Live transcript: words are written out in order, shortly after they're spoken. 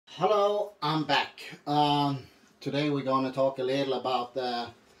Hello, I'm back. Today we're going to talk a little about the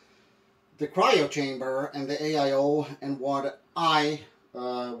cryo chamber and the AIO and what I,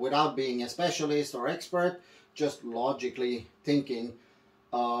 without being a specialist or expert, just logically thinking,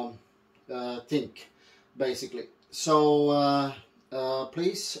 think basically. So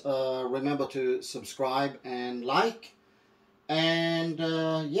please remember to subscribe and like, and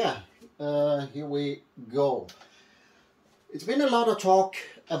here we go. It's been a lot of talk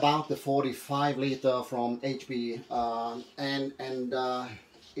about the 45 liter from HP and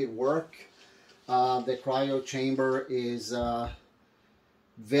it worked. The cryo chamber is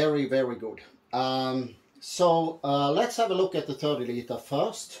very good. So let's have a look at the 30 liter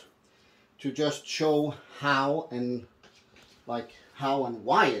first to just show how and why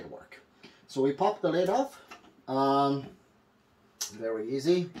it works. So we pop the lid off. Very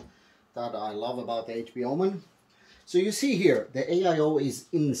easy. That I love about the HP Omen. So you see here, the AIO is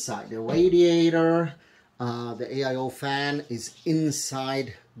inside. The radiator, the AIO fan is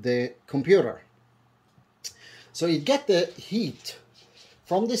inside the computer. So you get the heat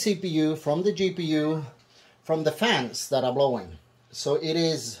from the CPU, from the GPU, from the fans that are blowing. So it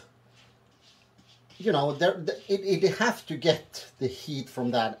is, you know, it has to get the heat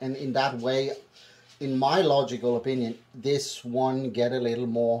from that. And in that way, in my logical opinion, this one get a little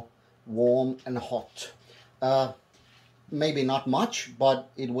more warm and hot. Maybe not much,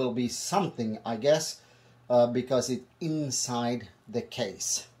 but it will be something, I guess, because it's inside the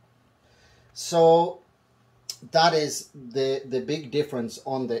case. So that is the big difference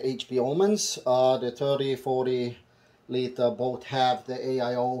on the HP Omens. The 30, 40 liter both have the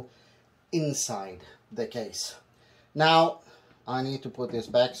AIO inside the case. Now, I need to put this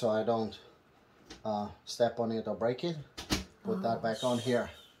back so I don't step on it or break it. Put that back on here.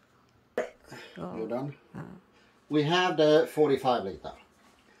 You done? We have the 45 liter.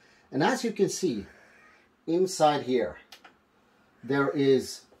 And as you can see, inside here, there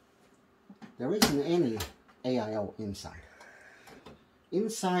isn't any AIO inside.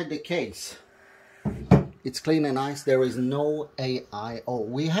 Inside the case, it's clean and nice. There is no AIO.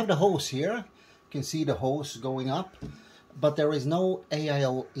 We have the hose here. You can see the hose going up, but there is no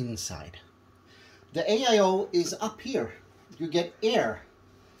AIO inside. The AIO is up here. You get air.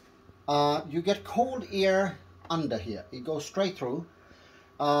 You get cold air under here. It goes straight through.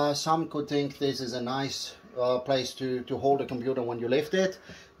 Some could think this is a nice place to hold the computer when you lift it.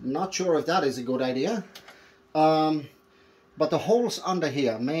 Not sure if that is a good idea. But the holes under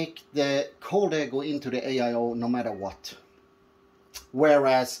here make the cold air go into the AIO no matter what.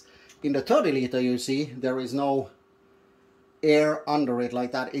 Whereas in the 30 liter, you see, there is no air under it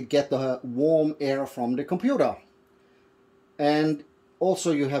like that. It gets the warm air from the computer. And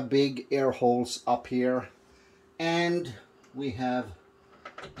also you have big air holes up here. And we have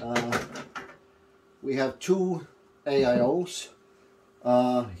two AIOs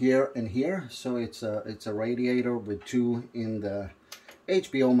here and here, so it's a radiator with two in the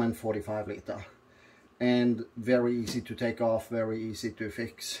HP Omen 45 liter, and very easy to take off, very easy to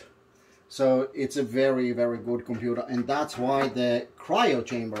fix. So it's a very good computer, and that's why the cryo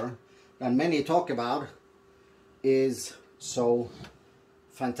chamber that many talk about is so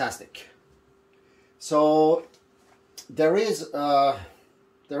fantastic. So there is a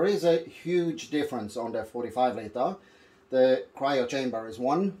huge difference on the 45 liter. The cryo chamber is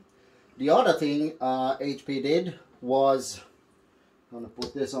one. The other thing HP did was, I'm going to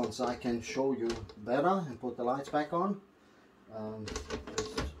put this on so I can show you better and put the lights back on.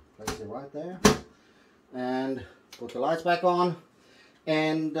 Just place it right there and put the lights back on,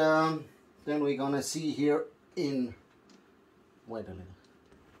 and then we're going to see here in, wait a minute.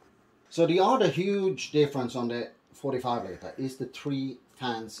 So the other huge difference on the 45 liter is the three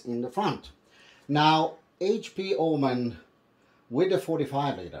fans in the front. Now, HP Omen with the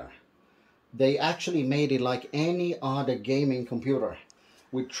 45 liter, they actually made it like any other gaming computer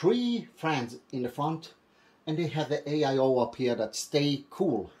with three fans in the front, and they have the AIO up here that stay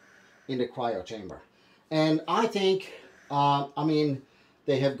cool in the cryo chamber. And I think, I mean,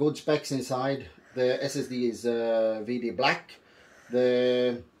 they have good specs inside. The SSD is VD Black.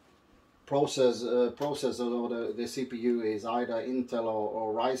 The processor or the CPU is either Intel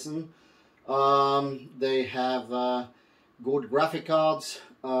or Ryzen. They have good graphic cards,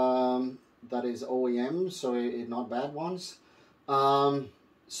 that is OEM, so it's not bad ones.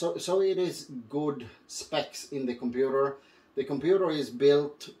 So it is good specs in the computer. The computer is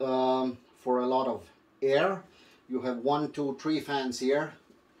built for a lot of air. You have 1, 2, 3 fans here,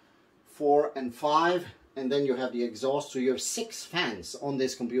 4 and 5, and then you have the exhaust, so you have 6 fans on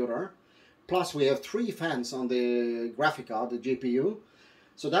this computer. Plus we have 3 fans on the graphic card, the GPU.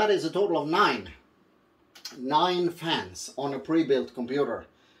 So that is a total of 9 fans on a pre-built computer,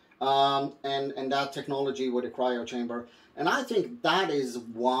 and that technology with a cryo chamber. And I think that is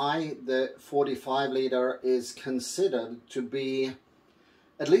why the 45 liter is considered to be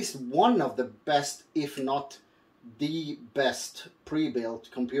at least one of the best, if not the best, pre-built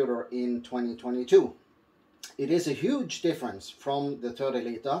computer in 2022. It is a huge difference from the 30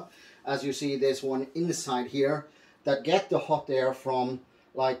 liter. As you see, there's one inside here that get the hot air from,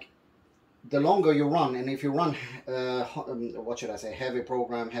 like, the longer you run, and if you run what should I say, heavy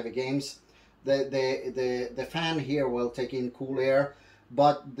program, heavy games, the fan here will take in cool air,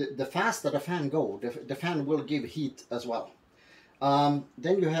 but the faster the fan go, the fan will give heat as well.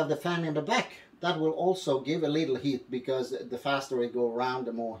 Then you have the fan in the back that will also give a little heat, because the faster it go around,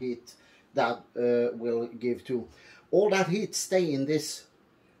 the more heat that will give too. All that heat stay in this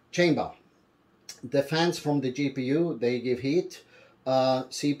chamber. The fans from the GPU, they give heat,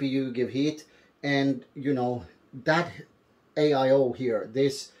 CPU give heat, and you know that AIO here,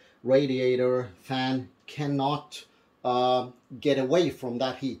 this radiator fan, cannot get away from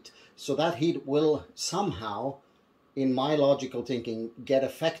that heat. So that heat will somehow, in my logical thinking, get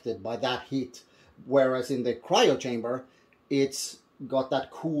affected by that heat. Whereas in the cryo chamber, it's got that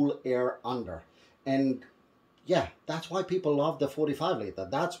cool air under. And yeah, that's why people love the 45 liter.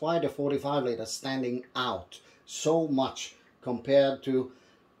 That's why the 45 liter is standing out so much compared to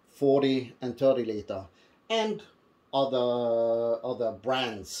 40 and 30 liter and other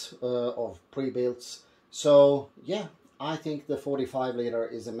brands of pre-builts. So yeah, I think the 45 liter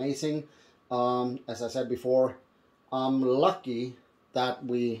is amazing. As I said before, I'm lucky that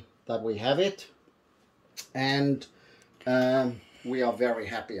we have it, and we are very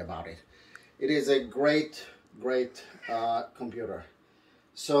happy about it. It is a great computer.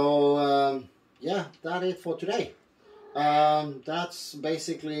 So yeah, that's it for today. That's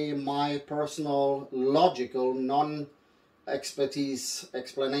basically my personal, logical, non-expertise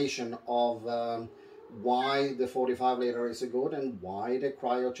explanation of why the 45 liter is so good and why the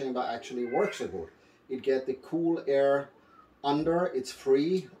cryo chamber actually works so good. It gets the cool air under, it's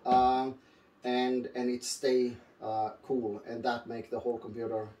free, and it stay cool, and that makes the whole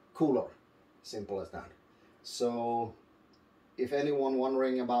computer cooler. Simple as that. So if anyone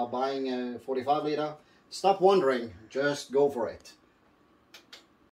wondering about buying a 45 liter, stop wondering, just go for it.